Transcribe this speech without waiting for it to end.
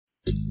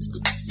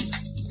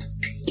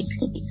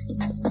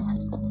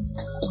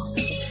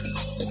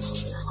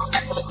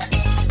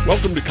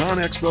Welcome to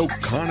ConExpo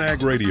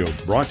ConAg Radio,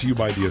 brought to you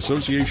by the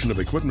Association of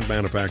Equipment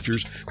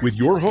Manufacturers with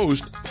your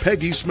host,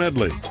 Peggy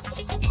Smedley.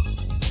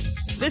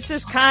 This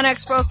is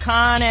ConExpo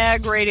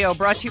ConAg Radio,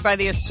 brought to you by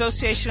the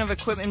Association of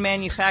Equipment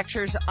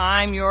Manufacturers.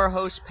 I'm your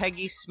host,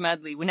 Peggy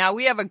Smedley. Now,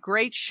 we have a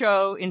great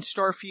show in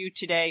store for you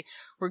today.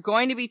 We're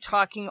going to be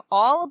talking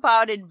all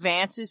about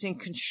advances in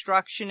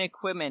construction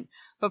equipment.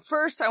 But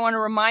first, I want to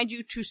remind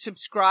you to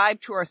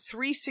subscribe to our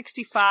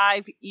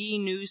 365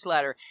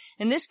 e-newsletter.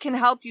 And this can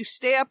help you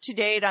stay up to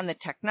date on the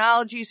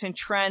technologies and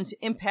trends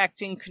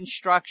impacting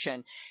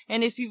construction.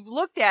 And if you've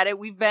looked at it,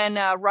 we've been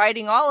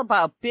writing all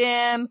about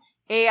BIM,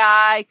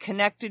 AI,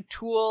 connected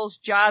tools,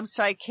 job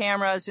site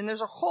cameras, and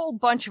there's a whole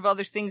bunch of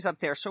other things up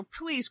there. So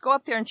please go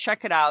up there and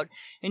check it out.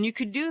 And you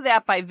could do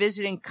that by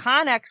visiting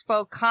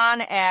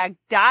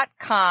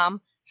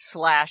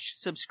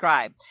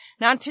conexpoconag.com/subscribe.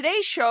 Now, on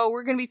today's show,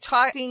 we're going to be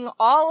talking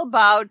all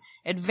about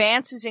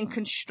advances in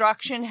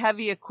construction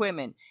heavy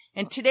equipment.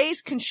 And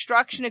today's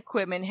construction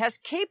equipment has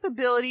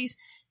capabilities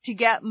to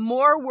get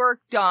more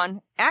work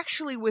done,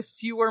 actually with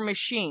fewer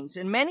machines.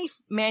 And many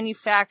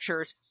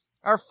manufacturers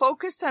are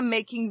focused on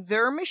making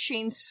their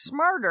machines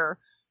smarter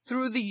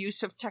through the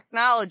use of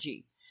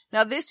technology.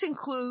 Now, this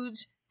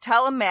includes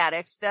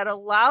telematics that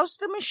allows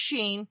the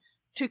machine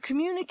to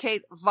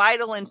communicate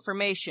vital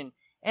information.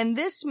 And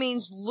this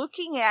means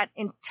looking at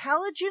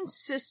intelligent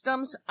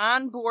systems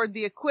on board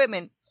the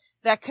equipment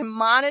that can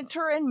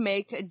monitor and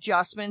make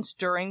adjustments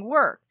during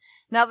work.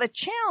 Now, the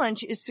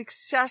challenge is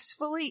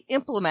successfully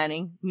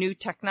implementing new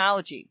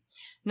technology.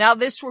 Now,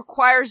 this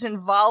requires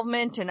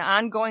involvement and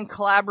ongoing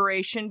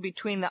collaboration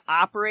between the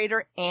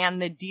operator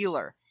and the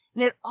dealer.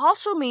 And it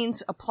also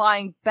means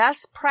applying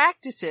best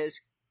practices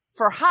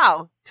for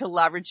how to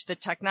leverage the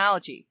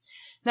technology.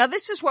 Now,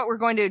 this is what we're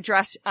going to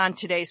address on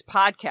today's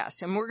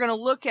podcast. And we're going to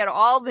look at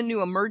all the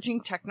new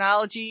emerging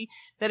technology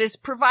that is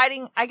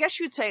providing, I guess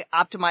you'd say,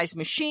 optimized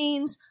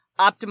machines,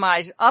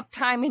 optimized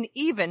uptime, and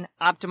even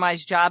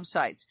optimized job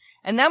sites.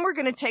 And then we're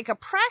going to take a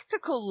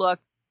practical look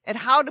at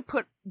how to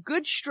put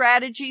good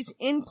strategies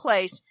in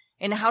place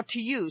and how to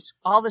use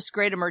all this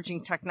great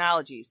emerging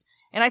technologies.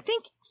 And I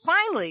think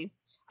finally,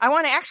 I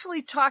want to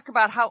actually talk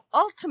about how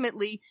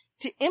ultimately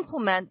to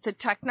implement the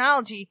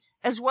technology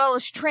as well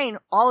as train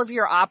all of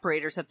your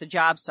operators at the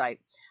job site.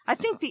 I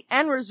think the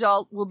end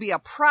result will be a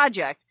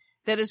project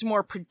that is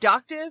more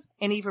productive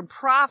and even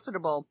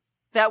profitable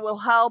that will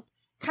help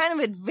kind of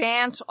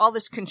advance all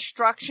this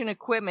construction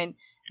equipment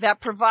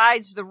that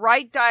provides the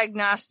right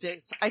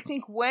diagnostics, I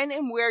think, when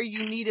and where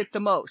you need it the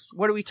most.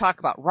 What do we talk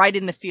about? Right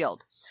in the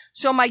field.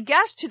 So my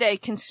guest today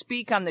can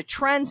speak on the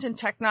trends and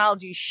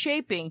technologies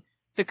shaping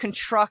the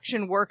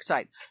construction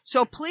worksite.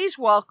 So please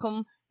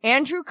welcome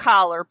Andrew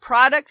Collar,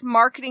 Product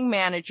Marketing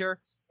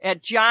Manager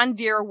at John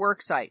Deere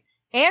Worksite.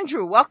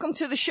 Andrew, welcome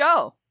to the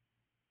show.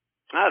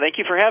 Thank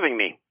you for having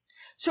me.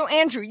 So,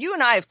 Andrew, you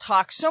and I have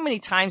talked so many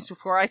times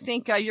before. I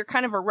think you're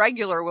kind of a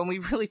regular when we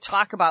really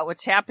talk about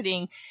what's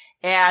happening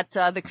at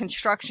the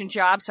construction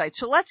job site.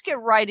 So let's get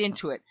right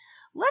into it.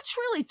 Let's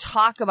really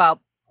talk about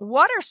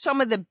what are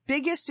some of the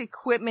biggest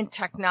equipment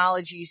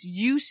technologies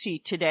you see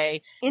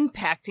today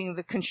impacting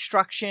the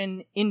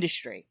construction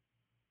industry?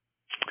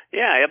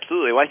 Yeah,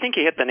 absolutely. Well, I think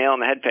you hit the nail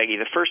on the head, Peggy.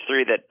 The first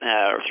three that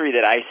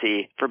I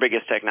see for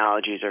biggest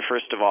technologies are,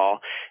 first of all,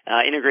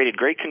 integrated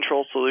grade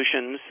control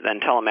solutions,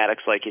 then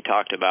telematics like you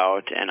talked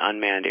about, and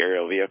unmanned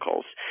aerial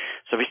vehicles.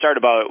 So if we start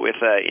with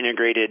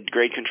integrated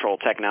grade control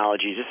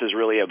technologies, this is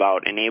really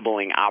about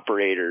enabling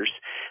operators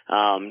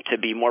to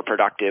be more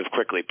productive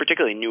quickly,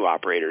 particularly new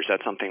operators.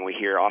 That's something we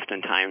hear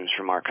oftentimes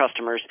from our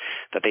customers,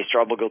 that they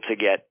struggle to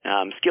get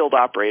skilled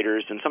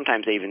operators, and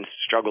sometimes they even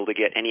struggle to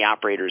get any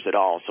operators at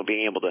all. So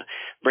being able to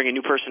bring a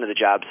new person to the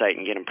job site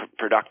and get them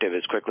productive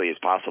as quickly as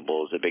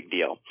possible is a big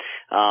deal.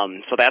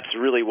 So that's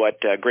really what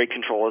grade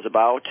control is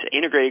about.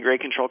 Integrated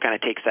grade control kind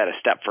of takes that a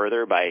step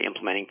further by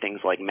implementing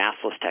things like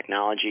massless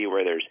technology,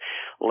 where there's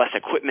less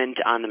equipment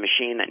on the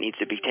machine that needs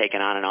to be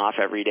taken on and off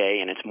every day,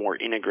 and it's more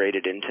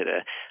integrated into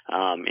the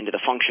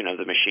function of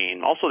the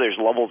machine. Also, there's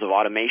levels of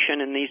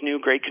automation in these new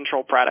grade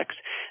control products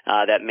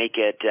that make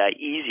it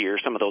easier,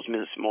 some of those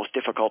most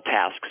difficult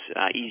tasks,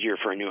 easier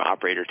for a new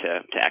operator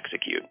to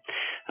execute.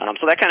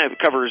 So that kind of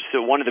covers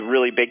one of the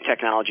really big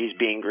technologies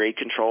being grade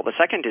control. The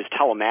second is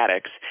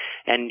telematics.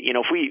 And,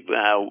 if we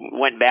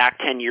went back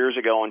 10 years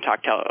ago and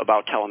talked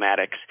about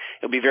telematics,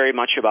 it would be very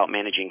much about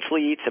managing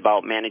fleets,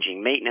 about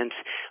managing maintenance.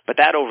 But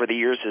that over the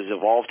years has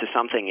evolved to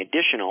something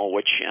additional,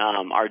 which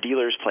our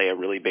dealers play a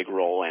really big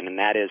role in, and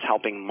that is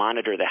helping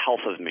monitor the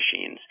health of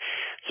machines.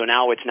 So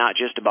now it's not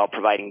just about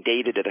providing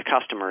data to the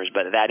customers,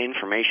 but that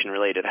information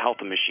related to the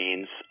health of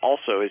machines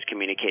also is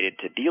communicated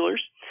to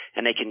dealers,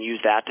 and they can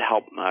use that to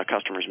help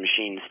customers'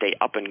 machines stay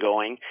up and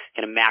going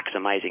and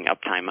maximizing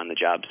uptime on the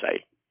job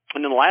site.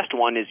 And then the last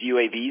one is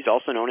UAVs,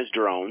 also known as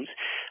drones.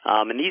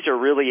 And these are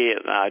really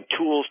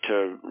tools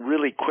to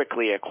really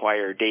quickly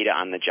acquire data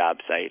on the job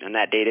site. And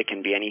that data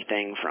can be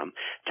anything from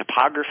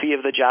topography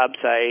of the job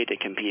site, it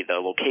can be the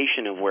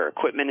location of where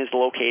equipment is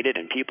located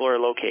and people are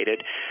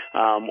located,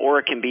 or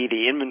it can be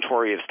the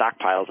inventory of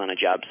stockpiles on a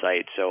job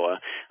site. So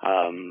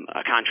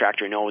a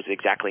contractor knows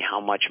exactly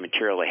how much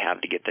material they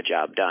have to get the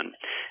job done.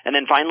 And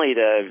then finally,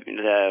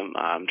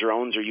 the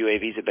drones or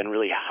UAVs have been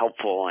really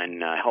helpful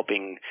in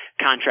helping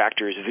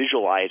contractors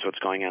visualize what's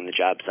going on the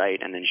job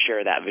site and then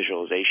share that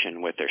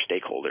visualization with their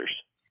stakeholders.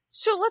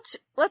 So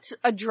let's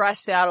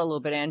address that a little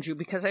bit, Andrew,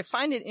 because I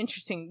find it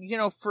interesting. You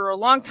know, for a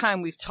long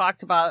time we've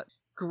talked about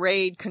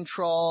grade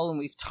control and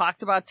we've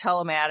talked about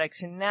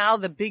telematics, and now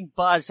the big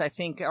buzz, I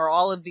think, are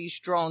all of these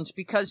drones,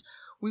 because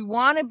we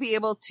want to be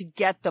able to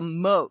get the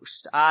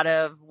most out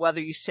of whether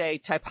you say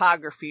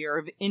typography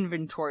or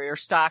inventory or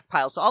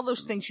stockpiles, all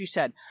those things you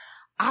said.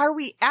 Are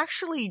we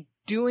actually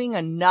doing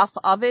enough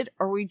of it,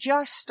 or are we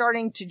just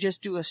starting to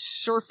just do a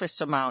surface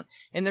amount?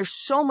 And there's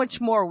so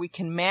much more we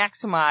can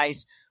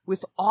maximize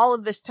with all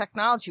of this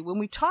technology. When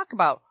we talk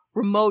about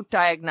remote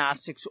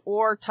diagnostics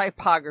or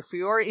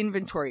typography or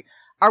inventory,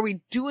 are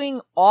we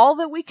doing all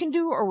that we can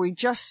do, or are we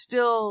just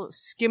still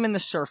skimming the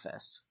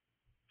surface?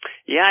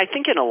 Yeah, I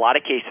think in a lot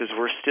of cases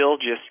we're still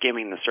just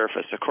skimming the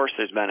surface. Of course,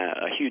 there's been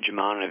a huge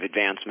amount of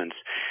advancements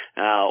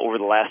over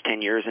the last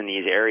 10 years in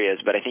these areas,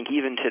 but I think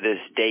even to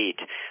this date,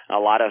 a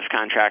lot of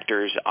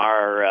contractors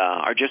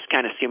are just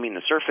kind of skimming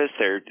the surface.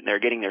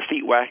 They're getting their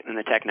feet wet in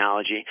the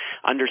technology,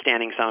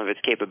 understanding some of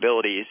its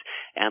capabilities,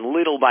 and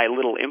little by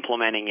little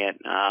implementing it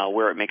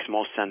where it makes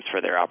most sense for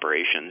their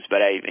operations.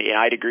 But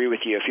I'd agree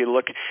with you. If you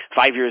look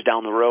 5 years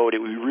down the road, it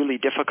would be really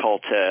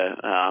difficult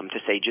to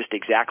say just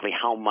exactly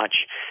how much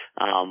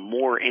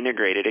more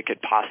integrated it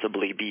could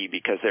possibly be,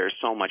 because there's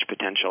so much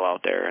potential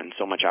out there and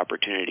so much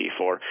opportunity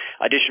for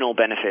additional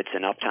benefits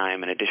in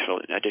uptime and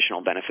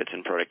additional benefits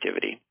in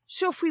productivity.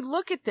 So if we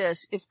look at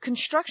this, if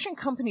construction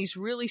companies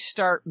really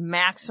start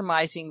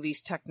maximizing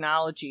these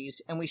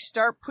technologies and we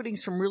start putting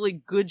some really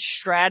good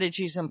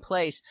strategies in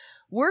place,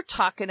 we're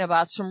talking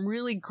about some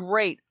really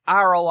great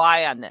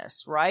ROI on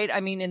this, right?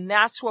 I mean, and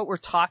that's what we're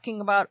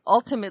talking about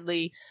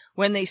ultimately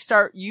when they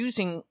start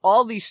using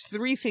all these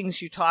three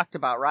things you talked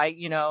about, right?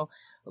 You know,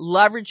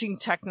 leveraging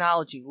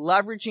technology,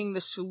 leveraging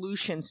the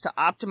solutions to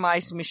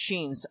optimize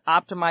machines,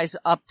 optimize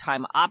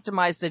uptime,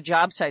 optimize the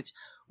job sites.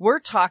 We're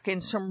talking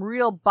some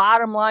real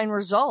bottom line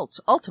results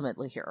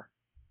ultimately here.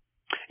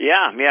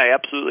 Yeah,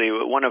 absolutely.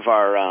 One of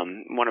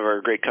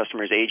our great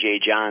customers,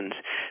 AJ Johns,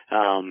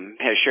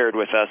 has shared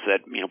with us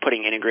that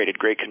putting integrated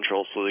grade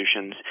control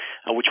solutions,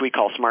 which we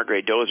call smart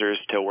grade dozers,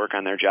 to work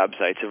on their job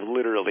sites, of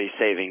literally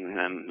saving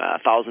them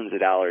thousands of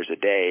dollars a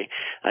day,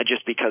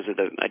 just because of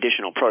the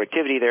additional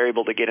productivity they're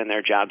able to get in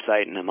their job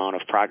site and the amount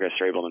of progress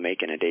they're able to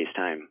make in a day's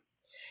time.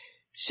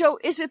 So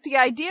is it the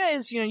idea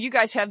is, you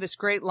guys have this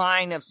great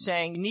line of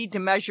saying you need to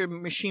measure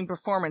machine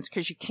performance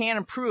because you can't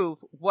improve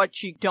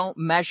what you don't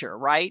measure,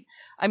 right?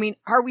 I mean,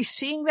 are we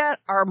seeing that?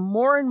 Are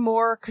more and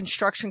more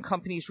construction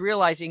companies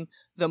realizing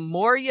the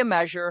more you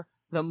measure,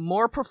 the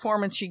more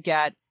performance you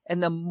get,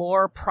 and the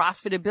more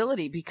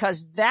profitability?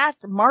 Because that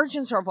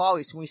margins are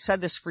always, and we said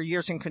this for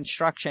years in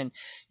construction,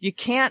 you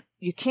can't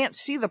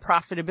see the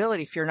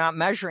profitability if you're not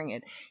measuring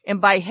it.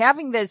 And by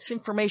having this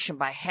information,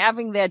 by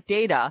having that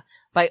data,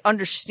 by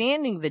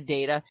understanding the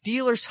data,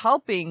 dealers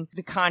helping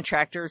the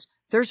contractors,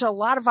 there's a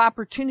lot of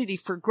opportunity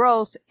for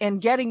growth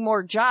and getting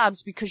more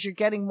jobs because you're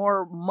getting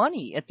more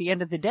money at the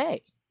end of the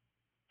day.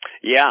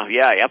 Yeah,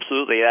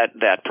 absolutely.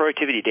 That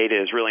productivity data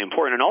is really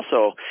important, and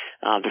also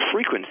the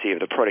frequency of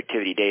the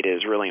productivity data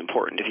is really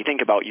important. If you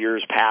think about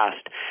years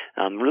past,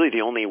 really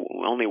the only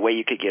way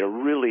you could get a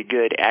really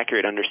good,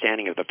 accurate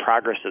understanding of the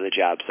progress of the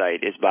job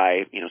site is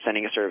by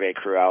sending a survey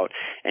crew out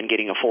and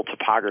getting a full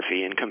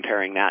topography and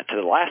comparing that to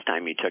the last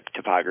time you took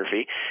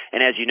topography.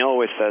 And as you know,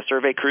 with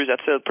survey crews,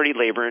 that's a pretty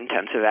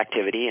labor-intensive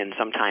activity, and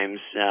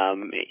sometimes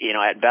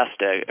at best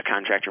a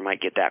contractor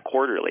might get that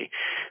quarterly.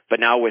 But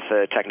now with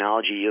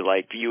technology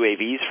like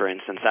UAVs, for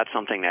instance, that's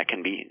something that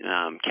can be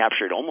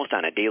captured almost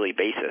on a daily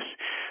basis.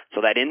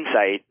 So that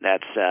insight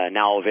that's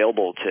now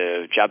available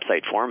to job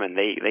site foremen,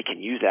 they can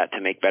use that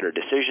to make better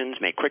decisions,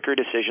 make quicker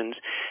decisions,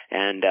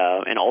 and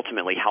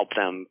ultimately help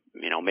them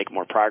make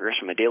more progress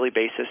from a daily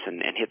basis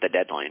and hit the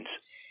deadlines.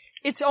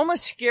 It's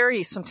almost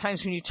scary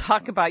sometimes when you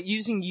talk about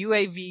using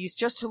UAVs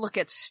just to look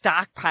at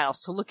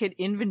stockpiles, to look at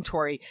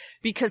inventory,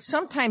 because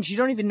sometimes you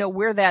don't even know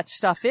where that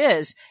stuff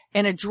is,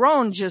 and a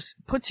drone just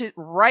puts it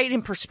right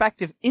in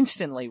perspective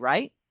instantly,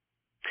 right?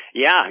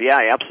 Yeah,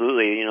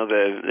 absolutely.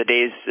 The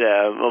days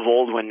of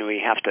old when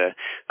we have to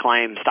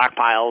climb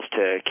stockpiles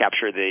to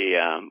capture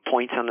the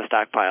points on the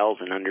stockpiles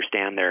and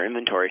understand their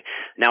inventory.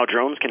 Now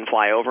drones can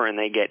fly over and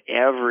they get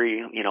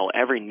every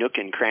nook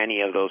and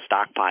cranny of those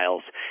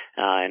stockpiles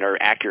and are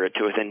accurate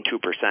to within 2%.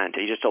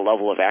 It's just a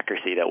level of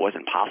accuracy that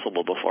wasn't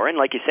possible before. And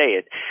like you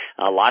say,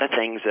 a lot of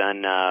things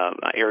in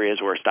areas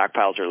where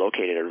stockpiles are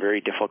located are very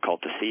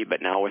difficult to see.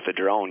 But now with a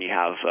drone, you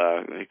have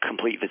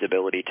complete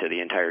visibility to the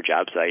entire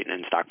job site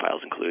and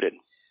stockpiles included.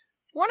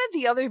 One of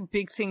the other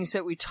big things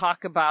that we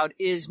talk about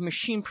is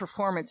machine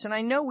performance. And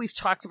I know we've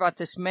talked about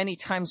this many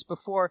times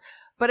before,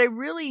 but I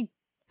really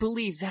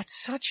believe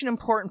that's such an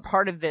important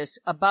part of this,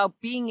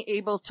 about being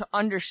able to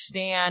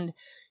understand,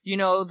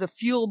 the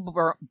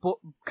fuel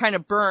kind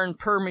of burn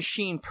per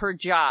machine, per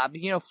job,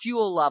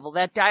 fuel level,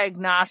 that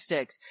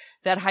diagnostics,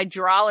 that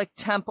hydraulic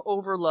temp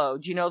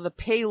overload, the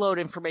payload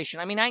information.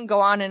 I mean, I can go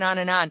on and on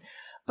and on.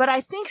 But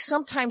I think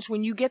sometimes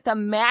when you get the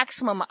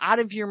maximum out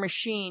of your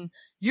machine,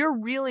 you're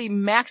really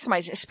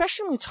maximizing,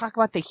 especially when we talk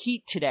about the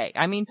heat today.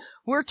 I mean,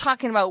 we're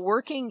talking about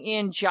working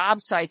in job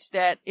sites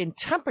that in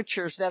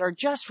temperatures that are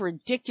just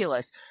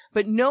ridiculous,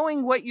 but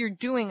knowing what you're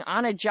doing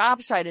on a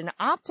job site and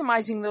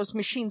optimizing those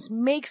machines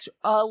makes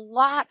a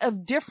lot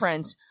of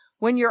difference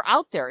when you're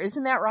out there.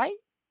 Isn't that right?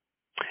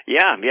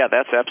 Yeah,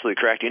 that's absolutely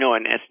correct.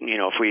 And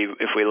if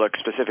we look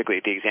specifically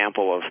at the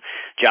example of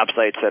job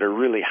sites that are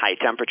really high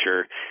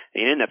temperature,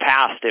 in the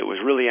past it was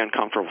really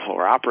uncomfortable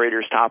for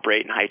operators to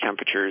operate in high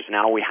temperatures.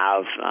 Now we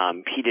have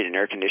heated and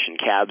air conditioned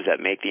cabs that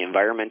make the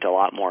environment a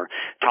lot more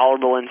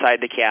tolerable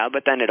inside the cab,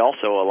 but then it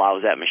also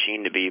allows that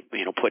machine to be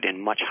put in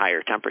much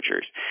higher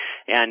temperatures.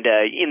 And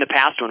in the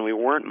past, when we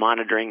weren't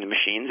monitoring the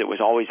machines, it was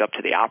always up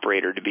to the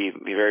operator to be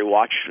very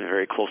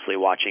closely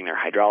watching their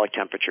hydraulic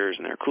temperatures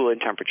and their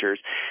coolant temperatures.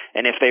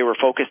 And if they were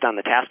focused on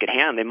the task at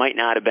hand, they might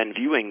not have been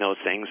viewing those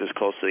things as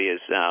closely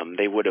as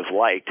they would have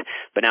liked.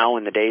 But now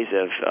in the days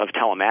of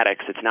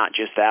telematics, it's not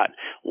just that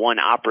one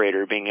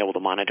operator being able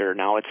to monitor.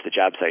 Now it's the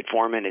job site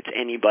foreman. It's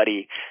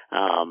anybody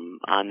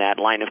on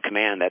that line of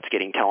command that's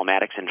getting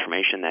telematics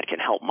information that can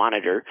help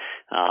monitor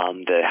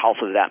the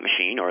health of that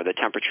machine or the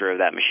temperature of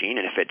that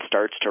machine. And if it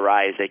starts to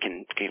rise, they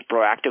can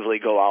proactively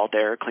go out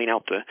there, clean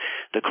out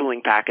the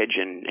cooling package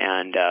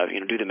and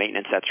do the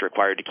maintenance that's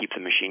required to keep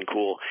the machine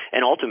cool,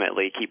 and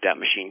ultimately keep that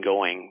machine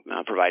going,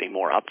 providing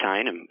more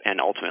uptime and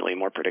ultimately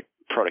more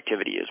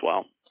productivity as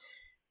well.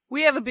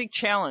 We have a big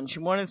challenge.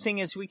 One of the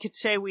things is we could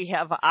say we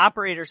have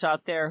operators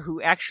out there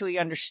who actually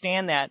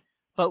understand that,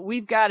 but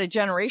we've got a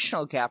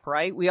generational gap,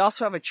 right? We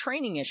also have a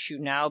training issue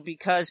now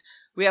because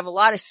we have a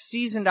lot of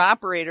seasoned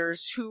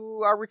operators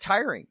who are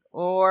retiring,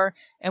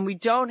 and we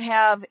don't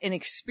have an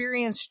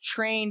experienced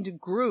trained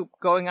group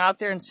going out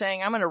there and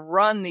saying, I'm going to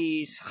run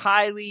these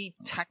highly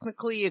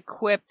technically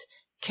equipped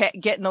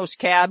getting those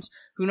cabs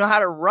who know how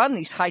to run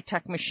these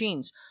high-tech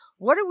machines.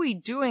 What are we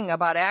doing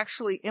about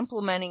actually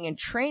implementing and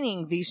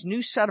training these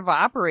new set of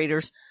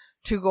operators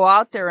to go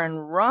out there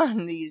and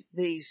run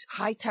these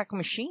high-tech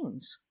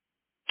machines?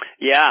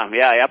 Yeah,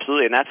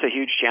 absolutely. And that's a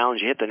huge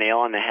challenge. You hit the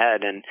nail on the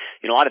head. And,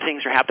 a lot of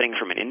things are happening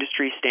from an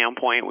industry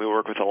standpoint. We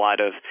work with a lot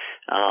of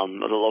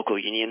the local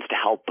unions to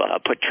help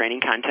put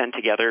training content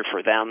together for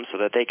them so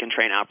that they can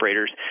train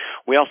operators.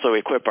 We also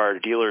equip our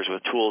dealers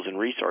with tools and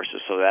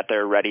resources so that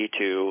they're ready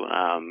to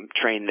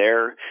train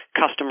their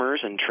customers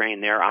and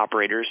train their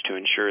operators to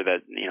ensure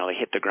that, they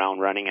hit the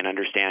ground running and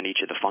understand each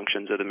of the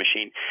functions of the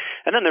machine.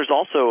 And then there's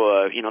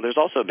also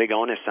a big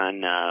onus on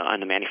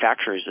the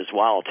manufacturers as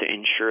well to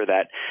ensure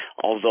that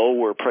although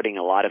we're putting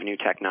a lot of new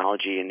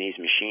technology in these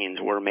machines,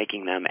 we're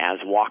making them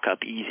as walk-up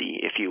easy,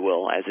 if you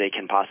will, as they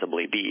can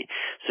possibly be.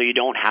 So you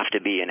don't have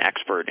to be an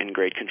expert in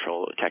grade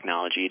control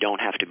technology. You don't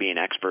have to be an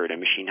expert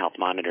in machine health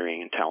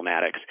monitoring and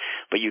telematics,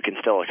 but you can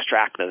still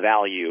extract the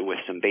value with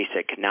some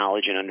basic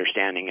knowledge and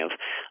understanding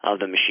of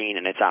the machine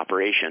and its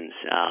operations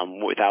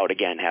without,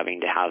 again,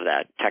 having to have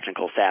that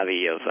technical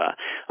savvy of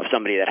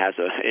somebody that has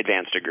an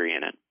advanced degree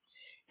in it.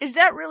 Is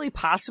that really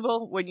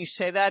possible when you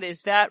say that?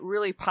 Is that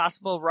really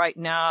possible right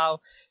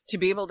now to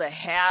be able to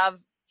have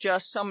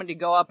just someone to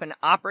go up and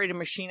operate a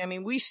machine? I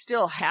mean, we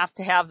still have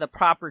to have the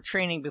proper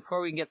training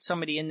before we can get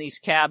somebody in these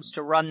cabs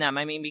to run them.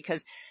 I mean,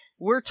 because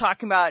we're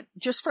talking about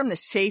just from the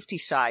safety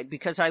side,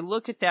 because I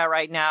look at that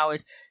right now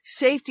as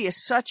safety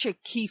is such a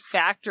key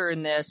factor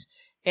in this.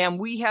 And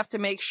we have to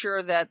make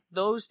sure that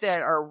those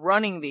that are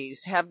running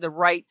these have the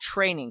right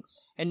training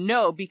and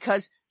know,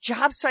 because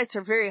job sites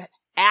are very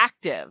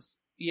active,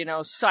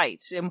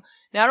 sites. And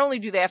not only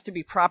do they have to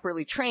be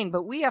properly trained,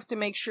 but we have to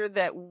make sure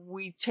that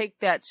we take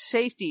that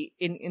safety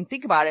and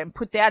think about it and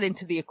put that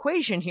into the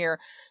equation here,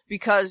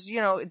 because,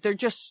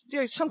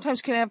 they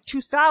sometimes can have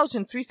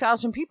 2,000,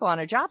 3,000 people on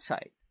a job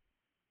site.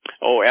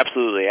 Oh,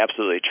 absolutely.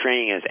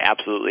 Training is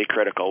absolutely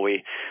critical.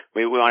 We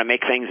want to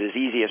make things as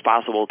easy as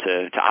possible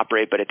to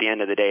operate, but at the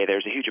end of the day,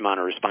 there's a huge amount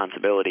of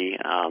responsibility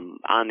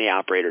on the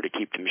operator to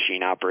keep the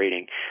machine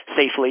operating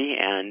safely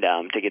and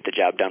to get the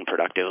job done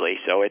productively.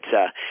 So it's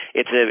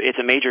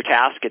a major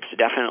task. It's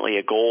definitely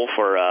a goal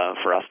for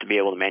us to be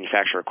able to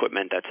manufacture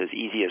equipment that's as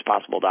easy as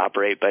possible to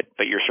operate.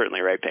 But you're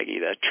certainly right, Peggy.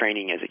 The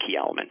training is a key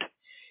element.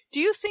 Do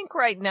you think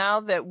right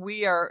now that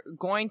we are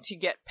going to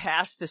get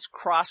past this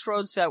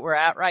crossroads that we're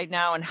at right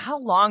now? And how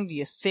long do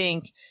you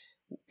think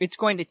it's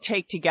going to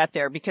take to get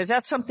there? Because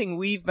that's something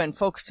we've been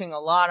focusing a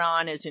lot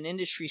on as an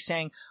industry,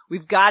 saying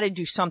we've got to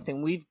do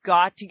something. We've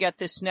got to get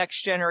this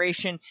next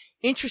generation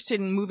interested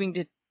in moving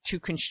to to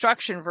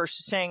construction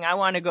versus saying, I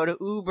want to go to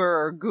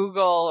Uber or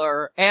Google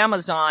or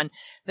Amazon,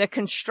 that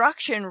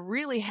construction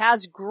really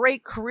has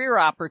great career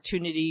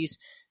opportunities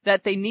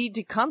that they need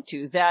to come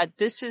to, that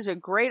this is a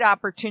great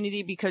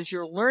opportunity because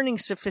you're learning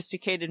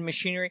sophisticated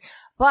machinery,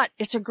 but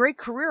it's a great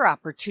career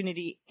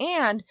opportunity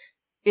and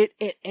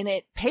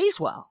it pays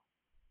well.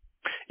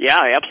 Yeah,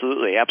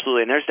 absolutely.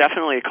 And there's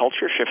definitely a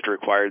culture shift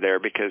required there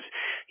because,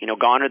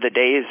 gone are the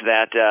days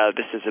that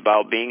this is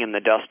about being in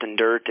the dust and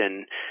dirt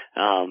and,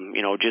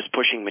 just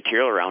pushing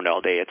material around all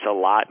day. It's a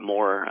lot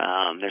more,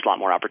 there's a lot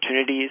more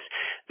opportunities.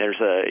 There's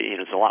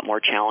it's a lot more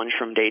challenge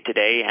from day to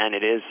day, and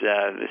it is,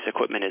 this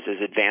equipment is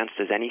as advanced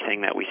as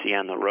anything that we see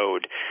on the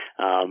road,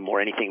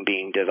 or anything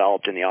being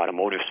developed in the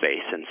automotive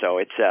space. And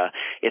so it's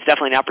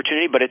definitely an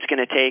opportunity, but it's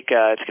going to take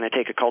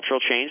a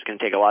cultural change. It's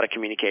going to take a lot of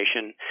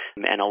communication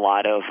and a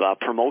lot of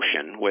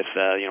promotion with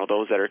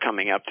those that are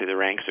coming up through the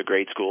ranks of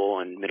grade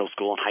school and middle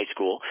school and high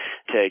school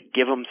to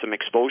give them some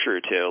exposure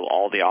to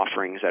all the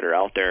offerings that are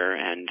out there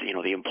and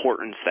the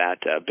importance that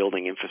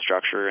building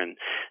infrastructure and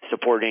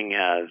supporting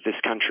this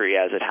country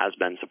as it has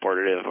been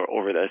supported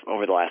over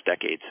the last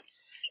decades.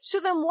 So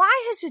then why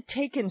has it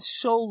taken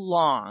so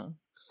long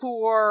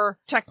for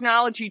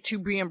technology to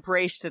be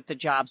embraced at the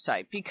job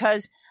site?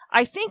 Because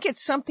I think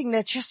it's something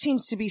that just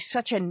seems to be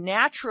such a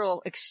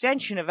natural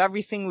extension of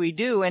everything we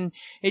do. And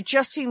it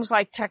just seems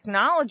like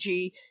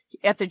technology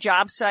at the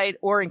job site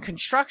or in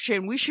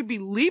construction, we should be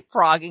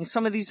leapfrogging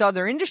some of these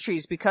other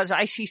industries because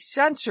I see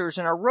sensors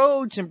in our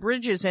roads and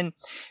bridges, and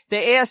the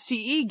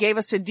ASCE gave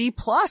us a D+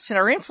 in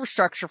our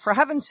infrastructure. For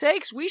heaven's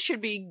sakes, we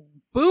should be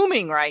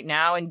booming right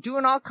now and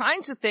doing all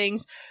kinds of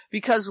things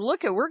because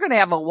we're going to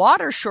have a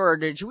water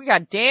shortage. We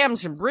got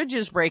dams and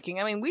bridges breaking.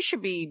 I mean, we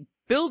should be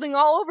building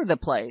all over the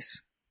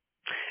place.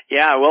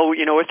 Yeah, well,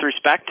 with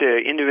respect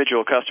to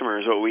individual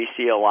customers, what we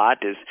see a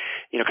lot is,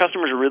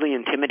 customers are really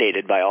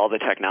intimidated by all the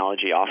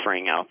technology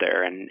offering out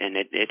there. And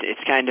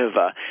it's kind of,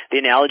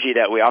 the analogy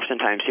that we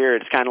oftentimes hear,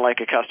 it's kind of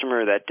like a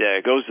customer that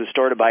goes to the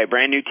store to buy a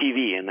brand new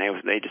TV and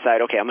they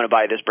decide, okay, I'm going to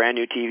buy this brand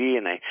new TV,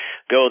 and they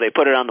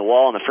put it on the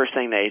wall, and the first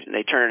thing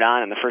they turn it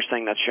on, and the first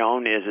thing that's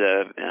shown is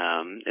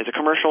a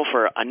commercial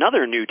for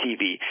another new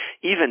TV,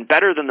 even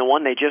better than the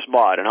one they just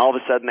bought. And all of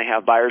a sudden they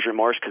have buyer's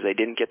remorse because they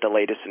didn't get the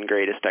latest and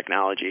greatest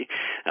technology.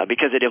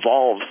 Because it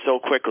evolves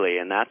so quickly,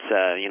 and that's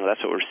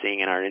what we're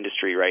seeing in our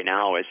industry right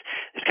now is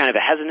kind of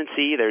a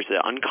hesitancy. There's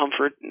an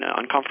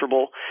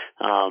uncomfortable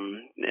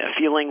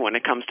feeling when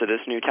it comes to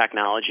this new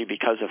technology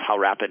because of how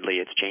rapidly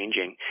it's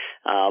changing.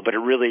 But it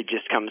really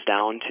just comes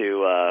down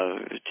to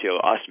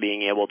us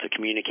being able to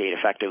communicate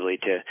effectively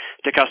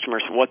to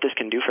customers what this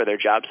can do for their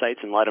job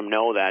sites and let them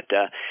know that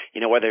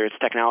whether it's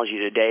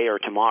technology today or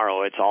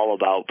tomorrow, it's all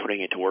about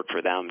putting it to work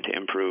for them to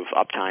improve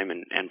uptime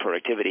and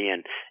productivity,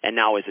 and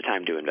now is the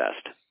time to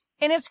invest.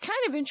 And it's kind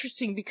of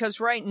interesting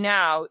because right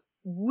now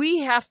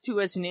we have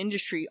to, as an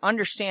industry,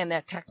 understand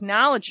that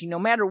technology, no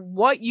matter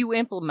what you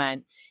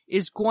implement,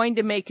 is going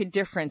to make a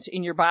difference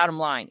in your bottom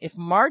line. If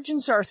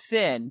margins are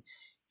thin,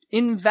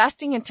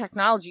 investing in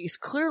technology is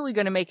clearly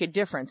going to make a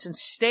difference, and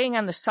staying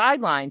on the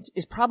sidelines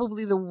is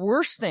probably the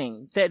worst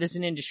thing that as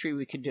an industry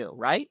we could do,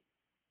 right?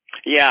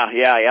 Yeah,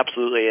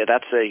 absolutely.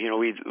 That's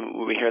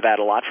we hear that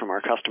a lot from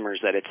our customers,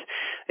 that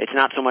it's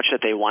not so much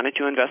that they wanted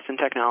to invest in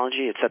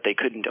technology, it's that they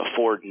couldn't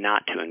afford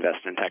not to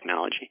invest in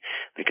technology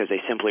because they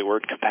simply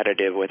weren't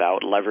competitive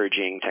without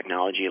leveraging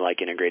technology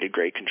like integrated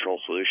grade control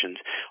solutions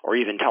or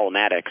even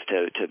telematics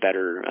to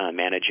better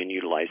manage and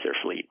utilize their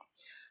fleet.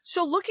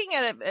 So looking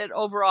at it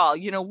overall,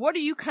 what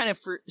do you kind of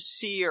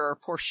foresee or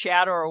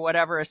foreshadow or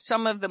whatever as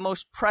some of the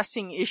most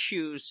pressing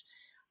issues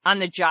on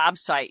the job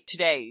site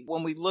today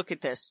when we look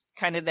at this,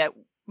 kind of that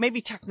maybe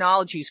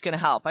technology is going to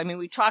help? I mean,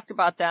 we talked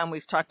about them.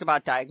 We've talked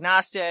about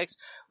diagnostics.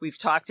 We've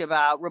talked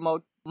about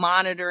remote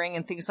monitoring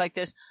and things like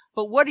this.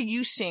 But what are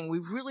you seeing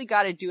we've really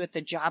got to do at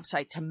the job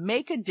site to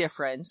make a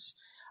difference?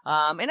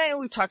 And I know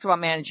we've talked about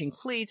managing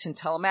fleets and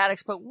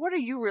telematics, but what are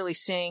you really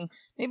seeing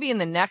maybe in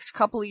the next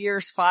couple of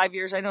years, 5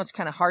 years? I know it's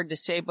kind of hard to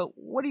say, but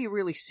what do you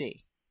really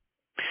see?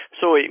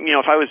 So,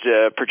 if I was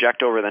to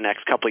project over the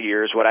next couple of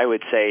years, what I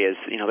would say is,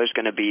 there's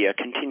going to be a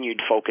continued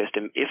focus,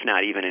 if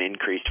not even an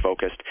increased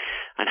focus,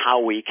 on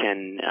how we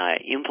can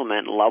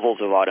implement levels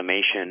of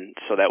automation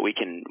so that we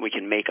can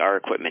make our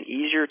equipment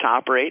easier to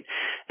operate,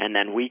 and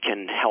then we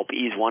can help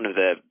ease one of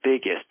the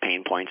biggest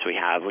pain points we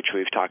have, which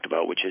we've talked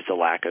about, which is the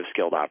lack of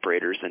skilled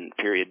operators and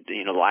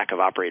the lack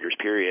of operators,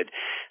 period.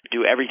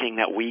 Do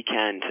everything that we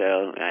can to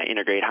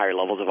integrate higher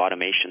levels of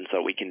automation so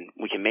we can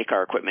make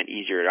our equipment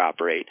easier to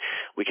operate.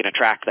 We can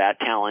attract that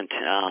talent,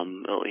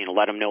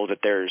 let them know that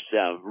there's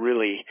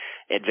really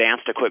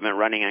advanced equipment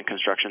running on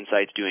construction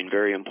sites doing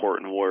very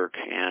important work,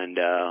 and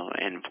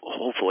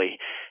hopefully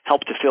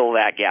help to fill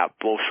that gap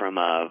both from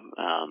a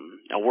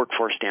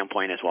workforce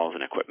standpoint as well as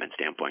an equipment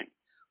standpoint.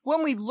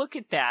 When we look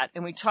at that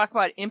and we talk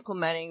about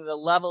implementing the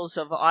levels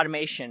of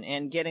automation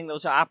and getting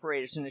those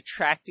operators and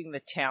attracting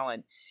the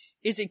talent,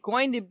 is it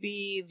going to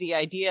be the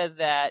idea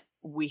that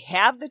we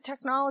have the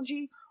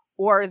technology,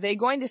 or are they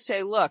going to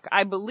say, look,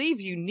 I believe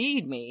you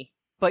need me,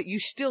 but you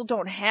still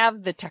don't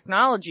have the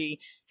technology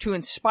to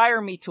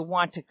inspire me to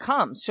want to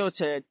come. So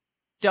it's a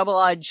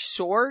double-edged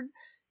sword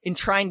in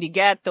trying to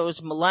get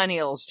those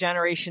millennials,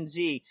 Generation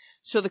Z.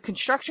 So the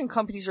construction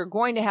companies are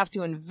going to have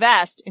to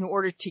invest in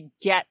order to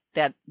get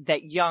that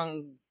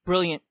young,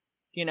 brilliant,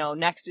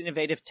 next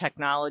innovative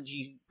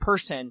technology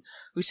person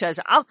who says,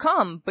 I'll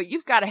come, but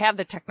you've got to have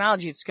the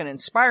technology that's going to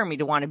inspire me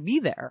to want to be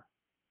there.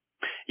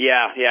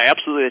 Yeah,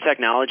 absolutely. The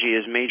technology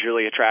is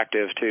majorly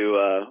attractive to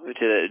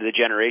the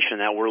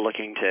generation that we're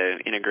looking to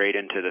integrate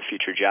into the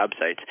future job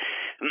sites.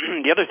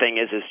 The other thing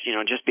is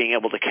just being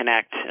able to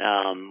connect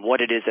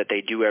what it is that they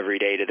do every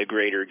day to the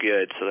greater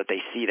good, so that they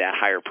see that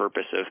higher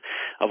purpose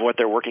of what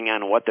they're working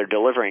on and what they're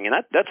delivering, and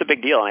that's a big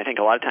deal. And I think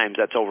a lot of times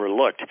that's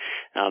overlooked.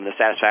 The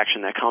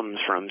satisfaction that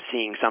comes from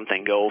seeing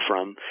something go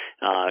from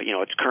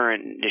its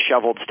current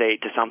disheveled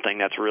state to something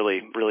that's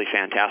really, really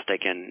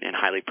fantastic and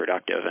highly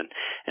productive. And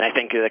I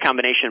think the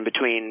combination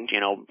between,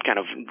 kind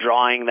of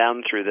drawing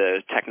them through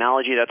the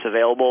technology that's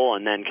available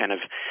and then kind of,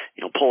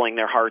 pulling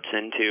their hearts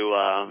into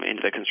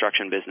the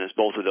construction business,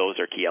 both of those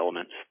are key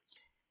elements.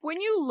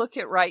 When you look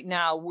at right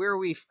now where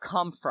we've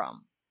come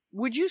from,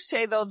 would you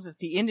say, though, that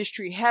the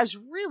industry has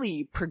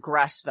really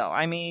progressed, though?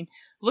 I mean,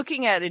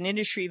 looking at an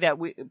industry that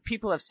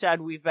people have said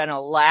we've been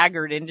a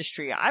laggard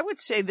industry, I would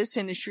say this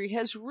industry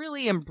has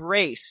really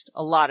embraced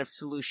a lot of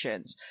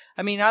solutions.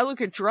 I mean, I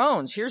look at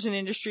drones. Here's an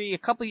industry a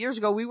couple of years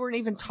ago, we weren't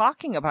even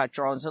talking about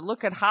drones. And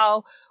look at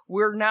how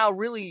we're now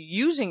really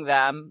using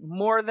them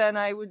more than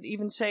I would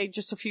even say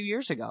just a few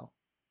years ago.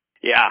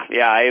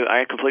 Yeah,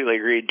 I completely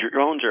agree.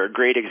 Drones are a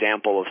great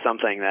example of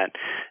something that,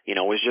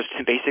 was just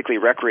basically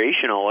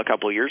recreational a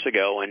couple of years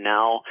ago, and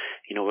now,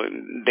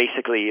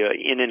 basically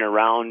in and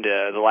around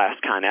the last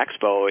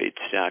ConExpo,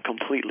 it's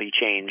completely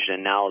changed,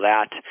 and now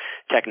that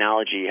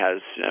technology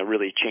has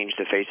really changed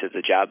the face of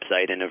the job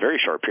site in a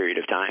very short period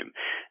of time.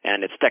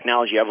 And it's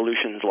technology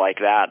evolutions like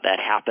that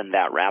happen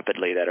that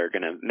rapidly that are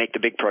going to make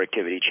the big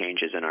productivity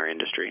changes in our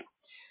industry.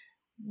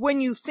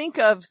 When you think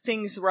of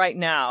things right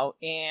now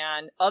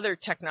and other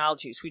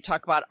technologies, we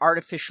talk about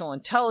artificial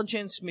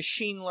intelligence,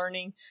 machine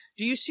learning.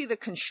 Do you see the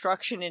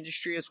construction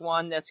industry as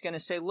one that's going to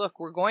say, look,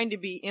 we're going to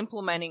be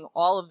implementing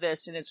all of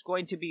this and it's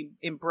going to be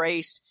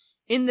embraced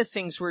in the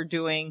things we're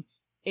doing,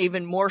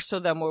 even more so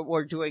than what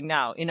we're doing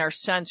now, in our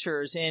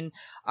sensors, in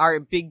our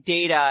big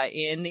data,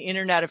 in the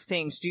Internet of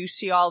Things? Do you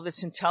see all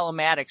this in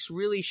telematics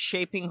really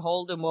shaping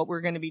hold in what we're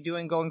going to be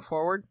doing going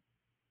forward?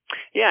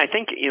 Yeah, I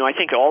think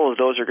all of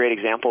those are great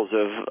examples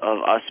of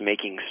us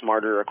making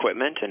smarter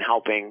equipment and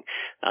helping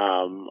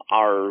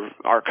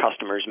our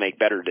customers make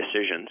better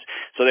decisions.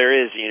 So there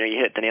is, you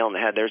hit the nail on the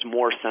head. There's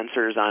more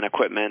sensors on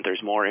equipment.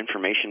 There's more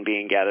information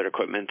being gathered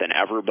equipment than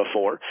ever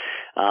before.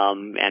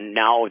 And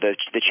now the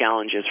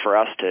challenge is for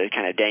us to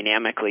kind of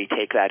dynamically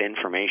take that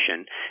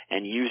information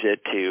and use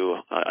it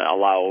to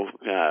allow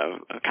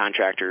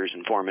contractors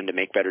and foremen to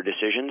make better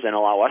decisions and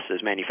allow us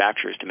as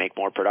manufacturers to make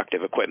more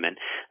productive equipment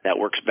that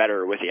works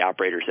better with the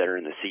operators that are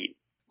in the seat.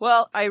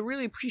 Well, I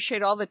really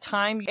appreciate all the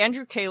time.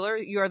 Andrew Kaler,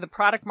 you are the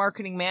product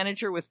marketing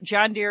manager with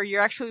John Deere.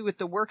 You're actually with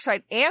the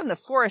Worksite and the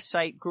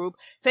Foresight Group.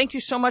 Thank you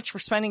so much for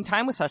spending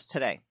time with us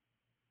today.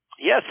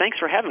 Yes, thanks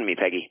for having me,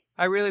 Peggy.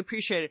 I really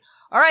appreciate it.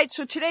 All right,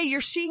 so today you're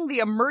seeing the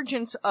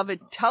emergence of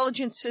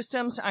intelligent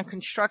systems on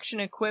construction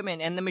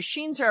equipment, and the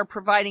machines are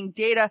providing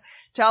data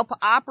to help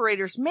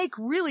operators make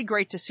really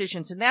great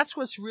decisions. And that's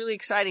what's really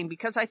exciting,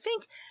 because I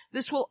think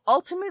this will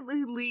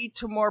ultimately lead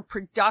to more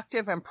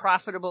productive and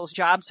profitable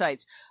job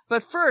sites.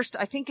 But first,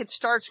 I think it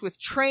starts with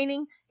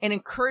training and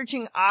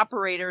encouraging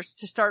operators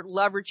to start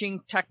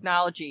leveraging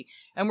technology.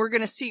 And we're going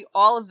to see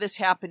all of this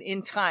happen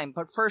in time.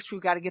 But first,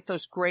 we've got to get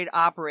those great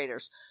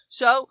operators.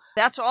 So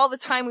that's all the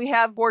time we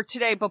have for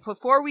today. But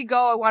before we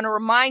go, I want to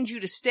remind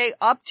you to stay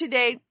up to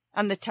date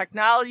on the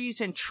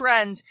technologies and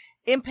trends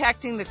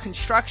impacting the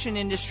construction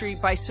industry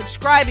by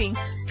subscribing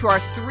to our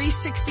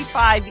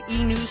 365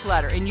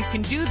 e-newsletter. And you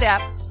can do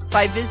that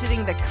by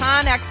visiting the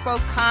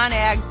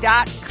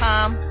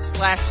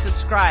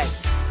ConExpoConAg.com/subscribe.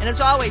 And as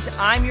always,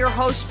 I'm your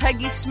host,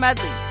 Peggy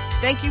Smedley.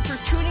 Thank you for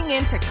tuning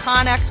in to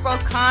ConExpo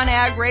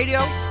ConAg Radio,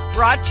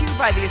 brought to you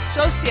by the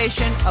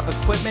Association of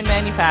Equipment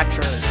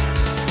Manufacturers.